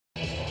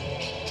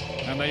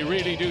And they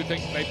really do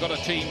think they've got a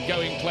team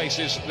going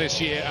places this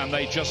year, and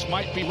they just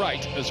might be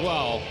right as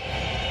well.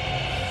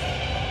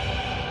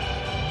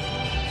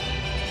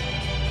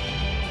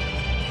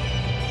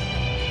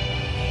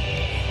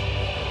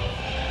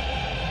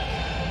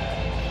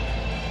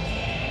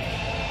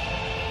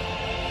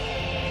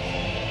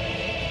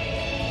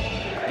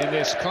 In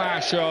this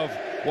clash of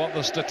what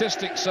the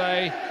statistics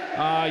say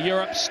are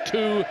Europe's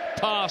two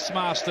past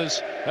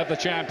masters of the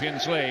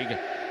Champions League.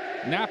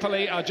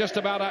 Napoli are just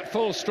about at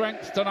full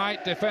strength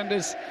tonight.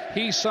 Defenders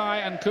Hisai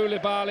and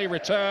Koulibaly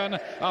return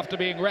after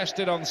being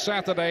rested on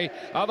Saturday.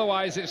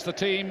 Otherwise, it's the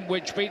team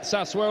which beat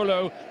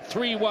Sassuolo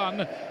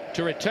 3-1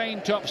 to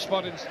retain top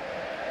spot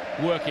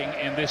working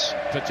in this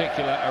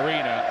particular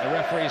arena. The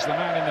referee's the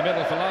man in the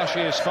middle for last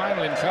year's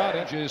final in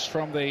Cardiff.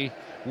 From the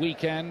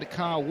weekend,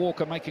 Kyle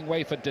Walker making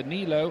way for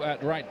Danilo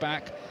at right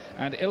back,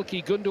 and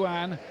Ilkay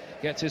Gundogan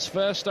gets his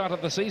first start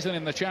of the season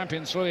in the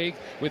Champions League,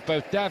 with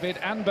both David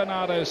and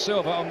Bernardo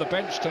Silva on the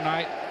bench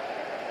tonight.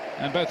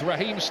 And both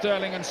Raheem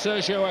Sterling and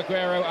Sergio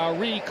Aguero are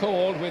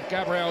recalled, with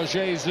Gabriel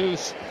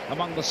Jesus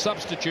among the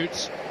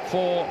substitutes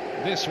for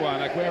this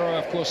one. Aguero,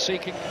 of course,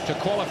 seeking to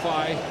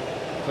qualify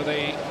for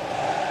the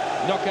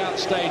knockout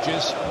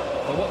stages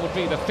for what would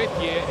be the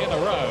 5th year in a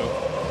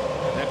row.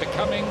 They're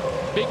becoming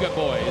bigger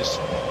boys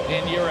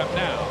in Europe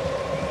now.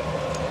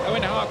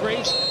 Owen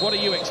Hargreaves, what are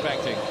you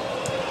expecting?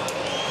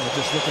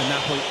 Just look at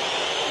Napoli,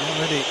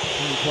 already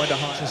quite a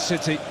high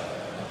City,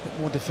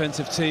 more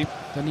defensive team.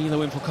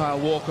 Danilo in for Kyle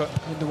Walker,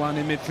 Gundogan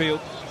in midfield.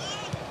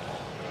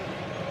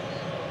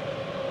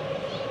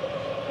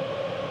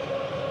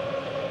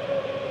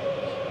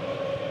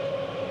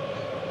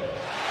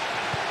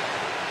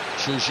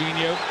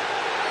 Jorginho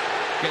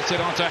gets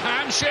it onto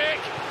Hamsik.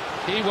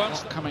 He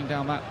wants coming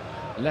down that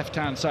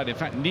left-hand side. In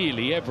fact,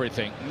 nearly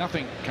everything.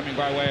 Nothing coming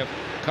by way of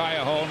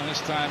Kaya Horn, and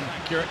this time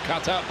accurate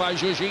cut out by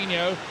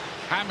Jorginho.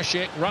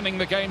 Hamsik running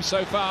the game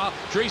so far.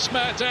 Dries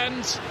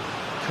Mertens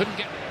couldn't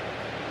get.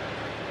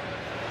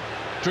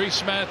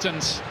 Dries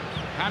Mertens.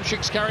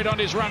 Hamsik's carried on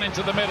his run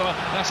into the middle.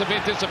 That's a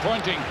bit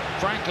disappointing,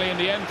 frankly, in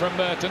the end from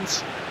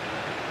Mertens.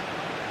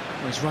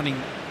 Well, he's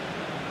running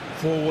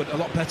forward a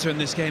lot better in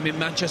this game. In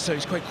Manchester,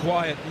 he's quite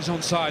quiet. He's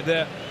onside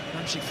there.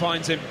 Hamsik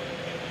finds him.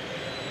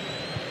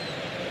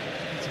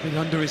 It's a bit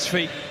under his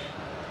feet.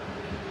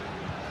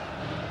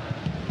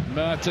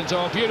 Mertens,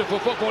 oh, beautiful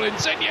football.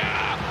 Insigne,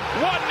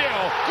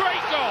 1-0,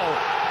 great goal,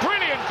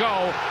 brilliant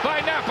goal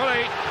by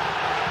Napoli.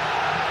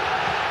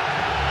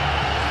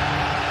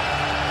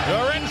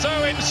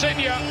 Lorenzo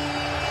Insigne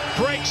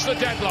breaks the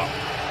deadlock.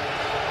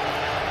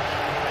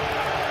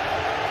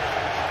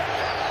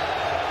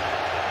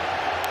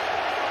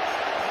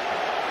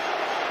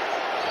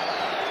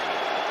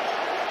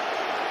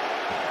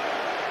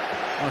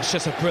 Oh, it's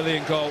just a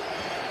brilliant goal,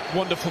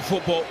 wonderful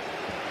football.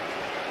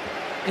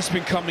 It's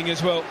been coming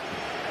as well.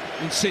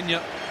 Insigne,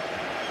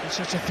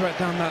 such a threat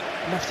down that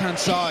left-hand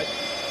side.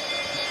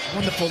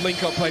 Wonderful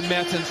link-up by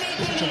Mertens,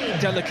 such a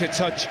delicate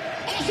touch.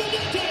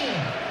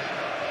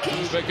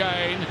 Move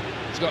again,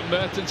 he's got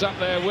Mertens up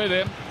there with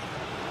him.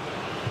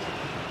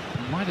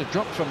 Might have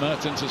dropped for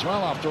Mertens as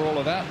well after all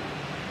of that.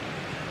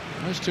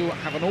 Those two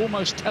have an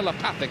almost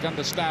telepathic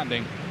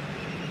understanding.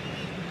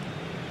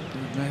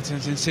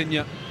 Mertens,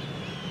 Insigne,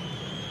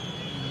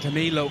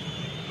 Danilo.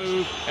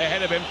 Move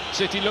ahead of him,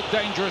 City look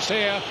dangerous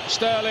here.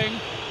 Sterling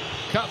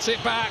cuts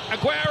it back.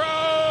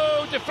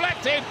 Aguero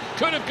deflected,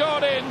 could have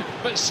gone in,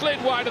 but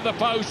slid wide of the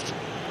post.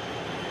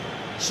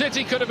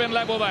 City could have been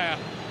level there.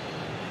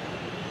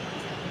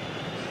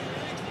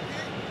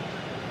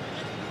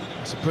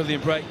 It's a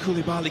brilliant break.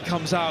 Koulibaly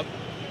comes out,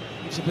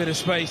 gives a bit of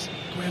space.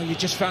 Well, you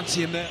just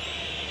fancy him there.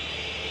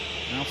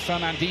 Now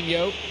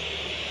Fernandinho,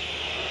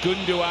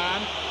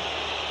 Gundogan.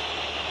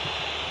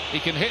 He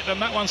can hit them.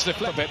 That one's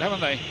deflected a bit, haven't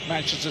they?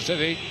 Manchester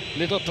City,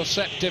 little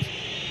perceptive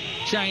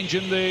change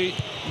in the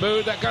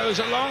mood that goes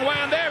a long way,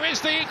 and there is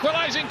the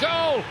equalising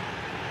goal.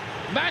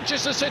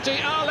 Manchester City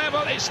are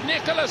level. It's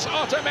Nicolas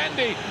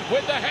Otamendi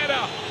with the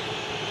header.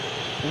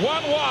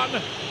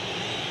 1-1,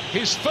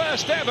 his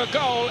first ever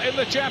goal in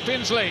the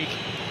Champions League.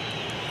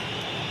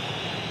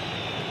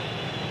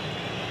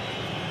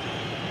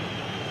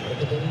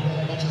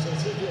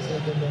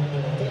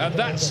 And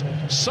that's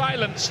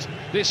silenced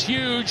this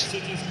huge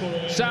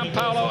Sao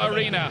Paulo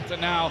arena.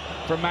 And now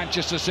from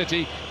Manchester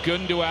City,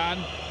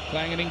 Gundogan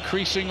playing an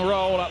increasing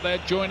role up there,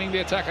 joining the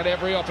attack at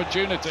every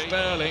opportunity.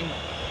 Sterling,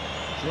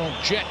 real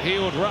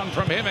jet-heeled run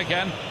from him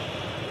again.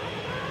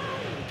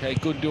 Okay,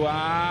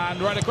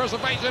 Gundogan right across the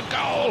face of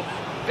goal.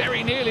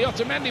 Very nearly,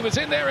 Otamendi was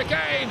in there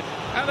again,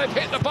 and they've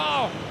hit the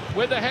bar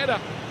with the header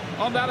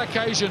on that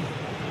occasion.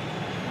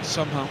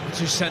 Somehow,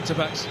 two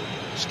centre-backs.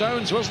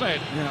 Stones, wasn't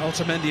it? Yeah,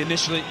 Otamendi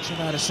initially, should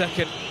have had a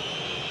second.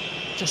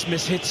 Just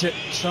mishits it.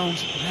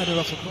 Stones, header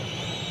off the cross.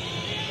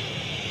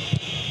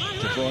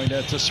 De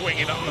Bruyne to swing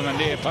it up on the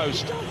near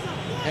post.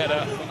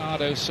 Header.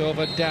 Bernardo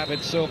Silva,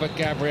 David Silva,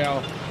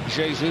 Gabriel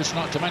Jesus,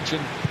 not to mention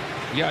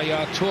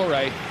Yaya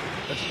Toure.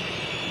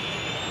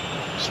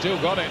 Still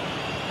got it.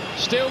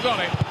 Still got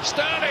it.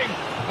 Sterling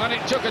and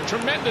it took a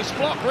tremendous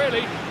block,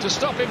 really, to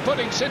stop him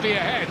putting City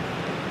ahead.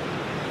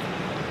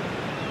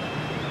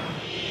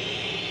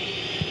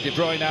 De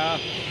Bruyne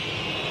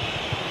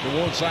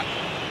towards that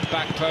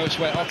back post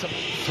where Otto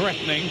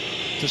threatening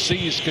to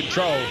seize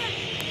control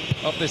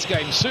of this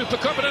game. Super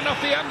confident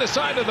off the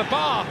underside of the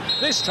bar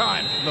this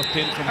time. Looked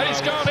in from and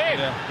it's gone in.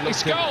 Yeah,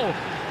 it's goal.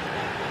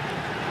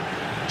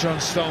 John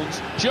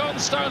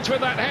Stones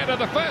with that header.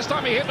 The first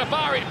time he hit the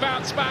bar, it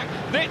bounced back.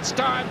 This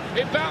time,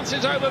 it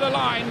bounces over the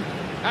line,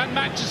 and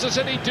Manchester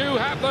City do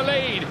have the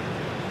lead.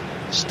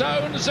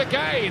 Stones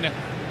again.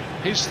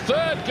 His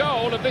third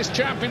goal of this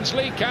Champions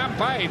League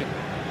campaign.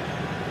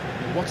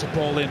 What a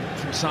ball in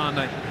from Sane.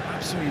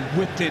 Absolutely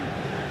whipped in.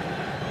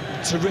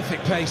 Terrific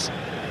pace.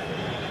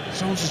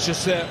 Stones is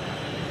just there.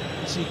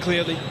 You see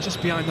clearly, just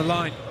behind the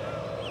line.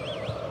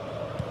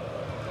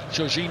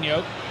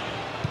 Jorginho.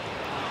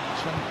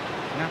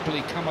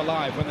 Napoli come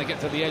alive when they get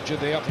to the edge of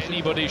the up.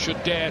 Anybody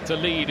should dare to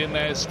lead in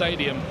their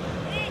stadium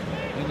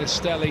in this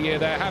stellar year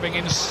they're having.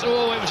 It was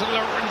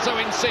Lorenzo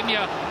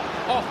Insigne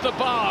off the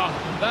bar.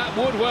 That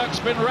woodwork's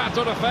been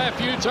rattled a fair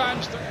few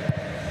times.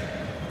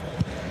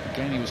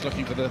 Again, he was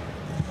looking for the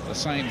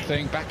same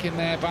thing. Back in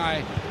there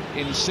by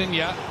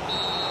Insigne.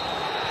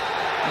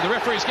 And the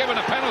referee's given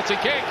a penalty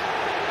kick.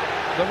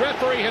 The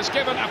referee has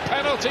given a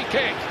penalty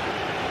kick.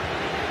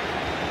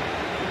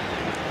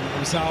 It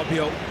was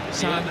Albiol.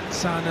 Sane.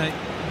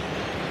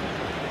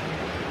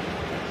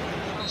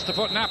 Wants to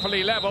put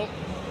Napoli level.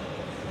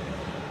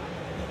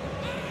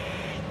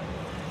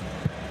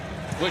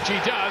 Which he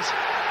does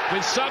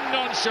with some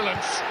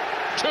nonchalance.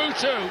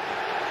 2-2.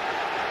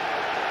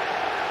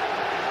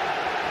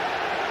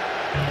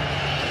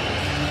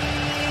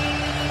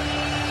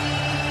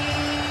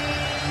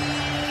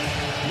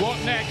 What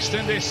next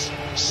in this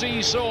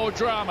seesaw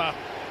drama?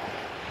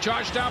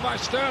 Charged down by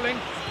Sterling.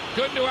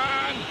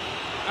 Gundogan.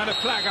 And a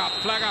flag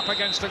up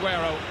against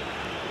Aguero.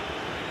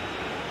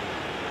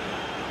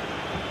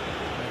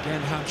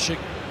 Again, Hamsik.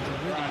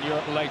 Around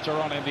Europe later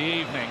on in the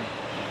evening.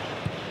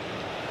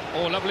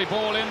 Oh, lovely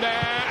ball in there,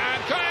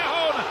 and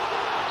Callejon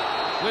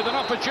with an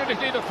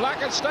opportunity. The flag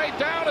had stayed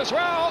down as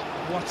well.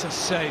 What a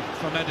save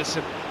from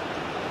Edison.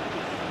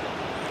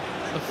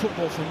 The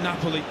football from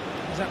Napoli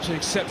is absolutely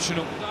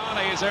exceptional.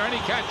 Is there any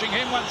catching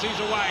him once he's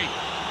away?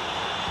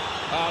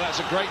 Oh, that's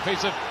a great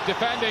piece of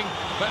defending.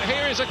 But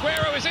here is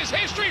Aguero. Is this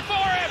history for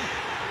him?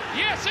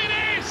 Yes, it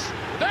is.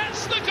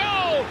 That's the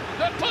goal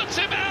that puts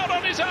him out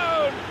on his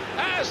own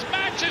as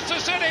Manchester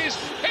City's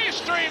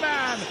history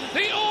man,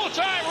 the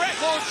all-time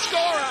record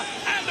scorer,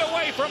 and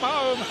away from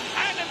home,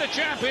 and in the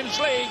Champions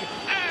League,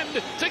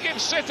 and to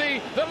give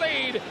City the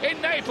lead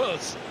in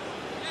Naples.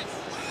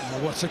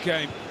 Oh, what a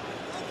game.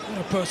 What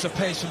a burst of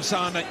pace from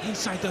Sane.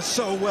 Inside does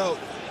so well.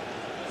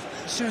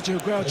 Sergio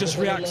Aguero just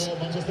reacts.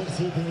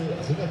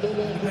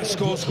 Best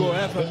score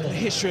ever in the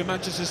history of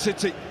Manchester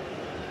City.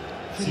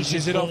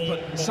 Finishes it off,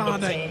 but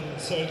Sane,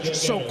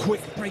 just so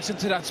quick, breaks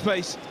into that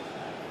space.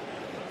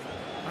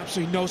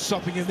 Absolutely no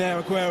stopping him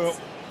there, Aguero.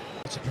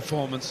 It's a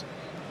performance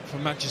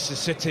from Manchester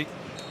City.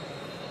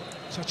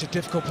 Such a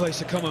difficult place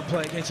to come and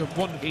play against a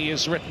one. He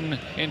is written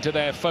into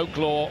their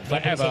folklore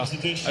forever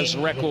as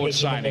record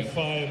signing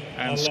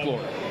and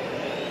scorer.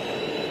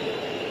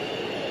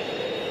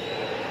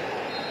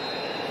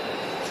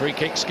 Free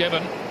kicks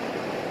given.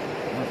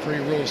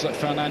 Referee rules that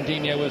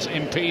Fernandinho was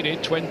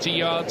impeded 20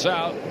 yards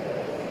out.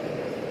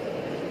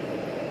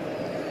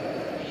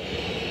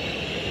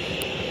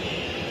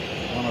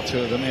 One or two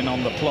of them in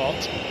on the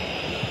plot.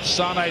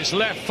 Sane's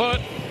left foot,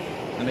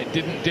 and it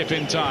didn't dip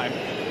in time.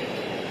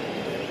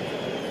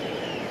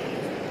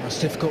 That's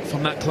difficult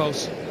from that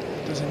close.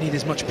 Doesn't need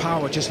as much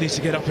power, just needs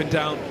to get up and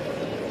down.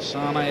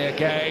 Sane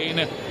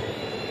again.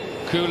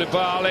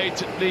 Koulibaly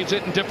leaves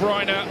it, and De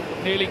Bruyne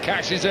nearly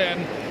cashes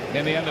in the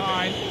end of the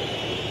line.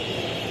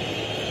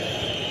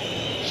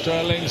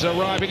 Sterling's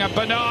arriving, and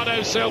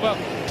Bernardo Silva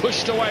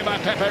pushed away by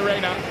Pepe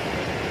Reina.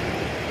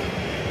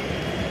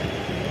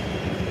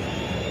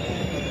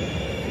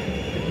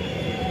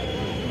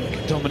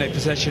 Can dominate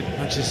possession,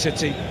 Manchester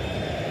City.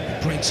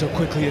 Break so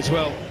quickly as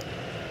well.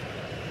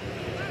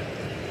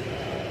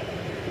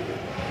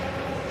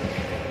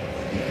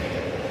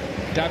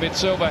 David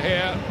Silva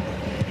here.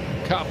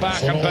 Cut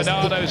back, and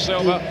Bernardo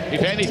Silva.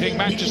 If anything,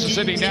 Manchester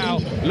City now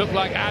look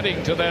like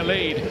adding to their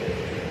lead.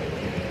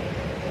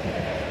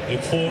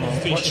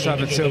 Watch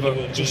David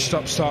Silva just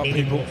start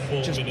people.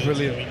 Just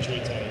brilliant.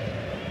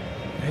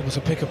 Able to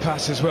pick a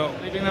pass as well.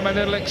 Leaving them a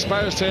little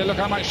exposed here. Look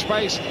how much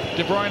space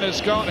De Bruyne's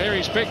got. Here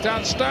he's picked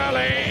out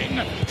Sterling.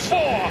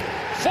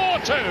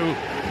 4-2.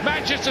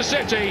 Manchester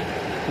City.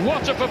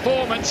 What a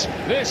performance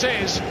this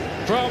is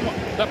from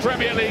the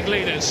Premier League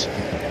leaders.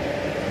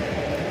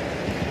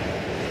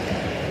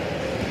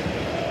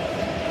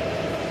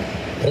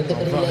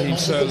 Raheem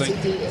Sterling.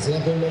 He's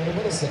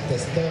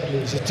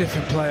a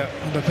different player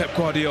under Pep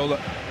Guardiola.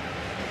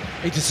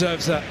 He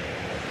deserves that.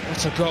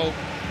 What a goal.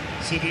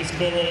 City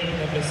scorer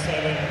number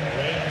 7,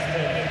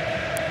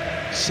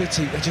 Raheem Sterling.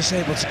 City are just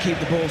able to keep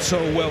the ball so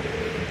well.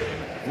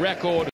 Record